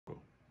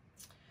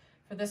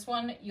For this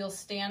one, you'll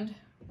stand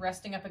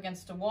resting up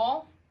against a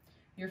wall,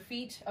 your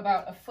feet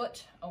about a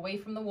foot away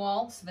from the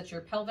wall so that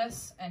your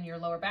pelvis and your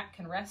lower back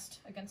can rest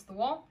against the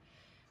wall.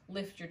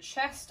 Lift your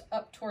chest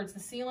up towards the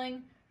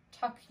ceiling,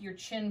 tuck your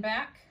chin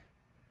back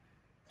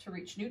to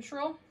reach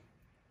neutral.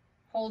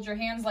 Hold your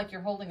hands like you're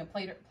holding a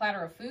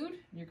platter of food.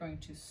 You're going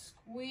to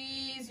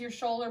squeeze your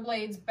shoulder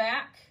blades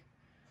back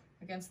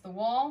against the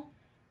wall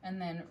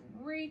and then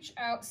reach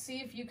out.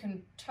 See if you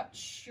can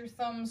touch your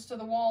thumbs to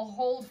the wall.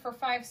 Hold for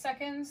 5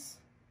 seconds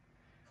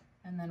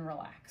and then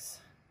relax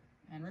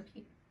and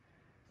repeat.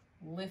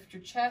 Lift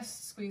your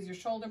chest, squeeze your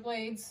shoulder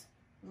blades,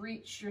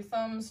 reach your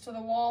thumbs to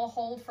the wall,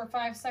 hold for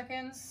 5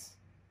 seconds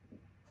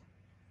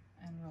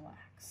and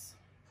relax.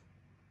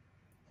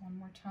 One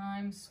more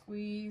time,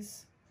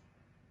 squeeze,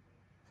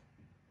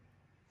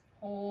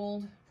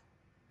 hold,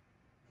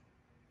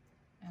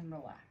 and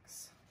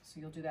relax. So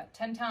you'll do that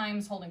 10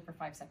 times, holding for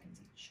 5 seconds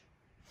each.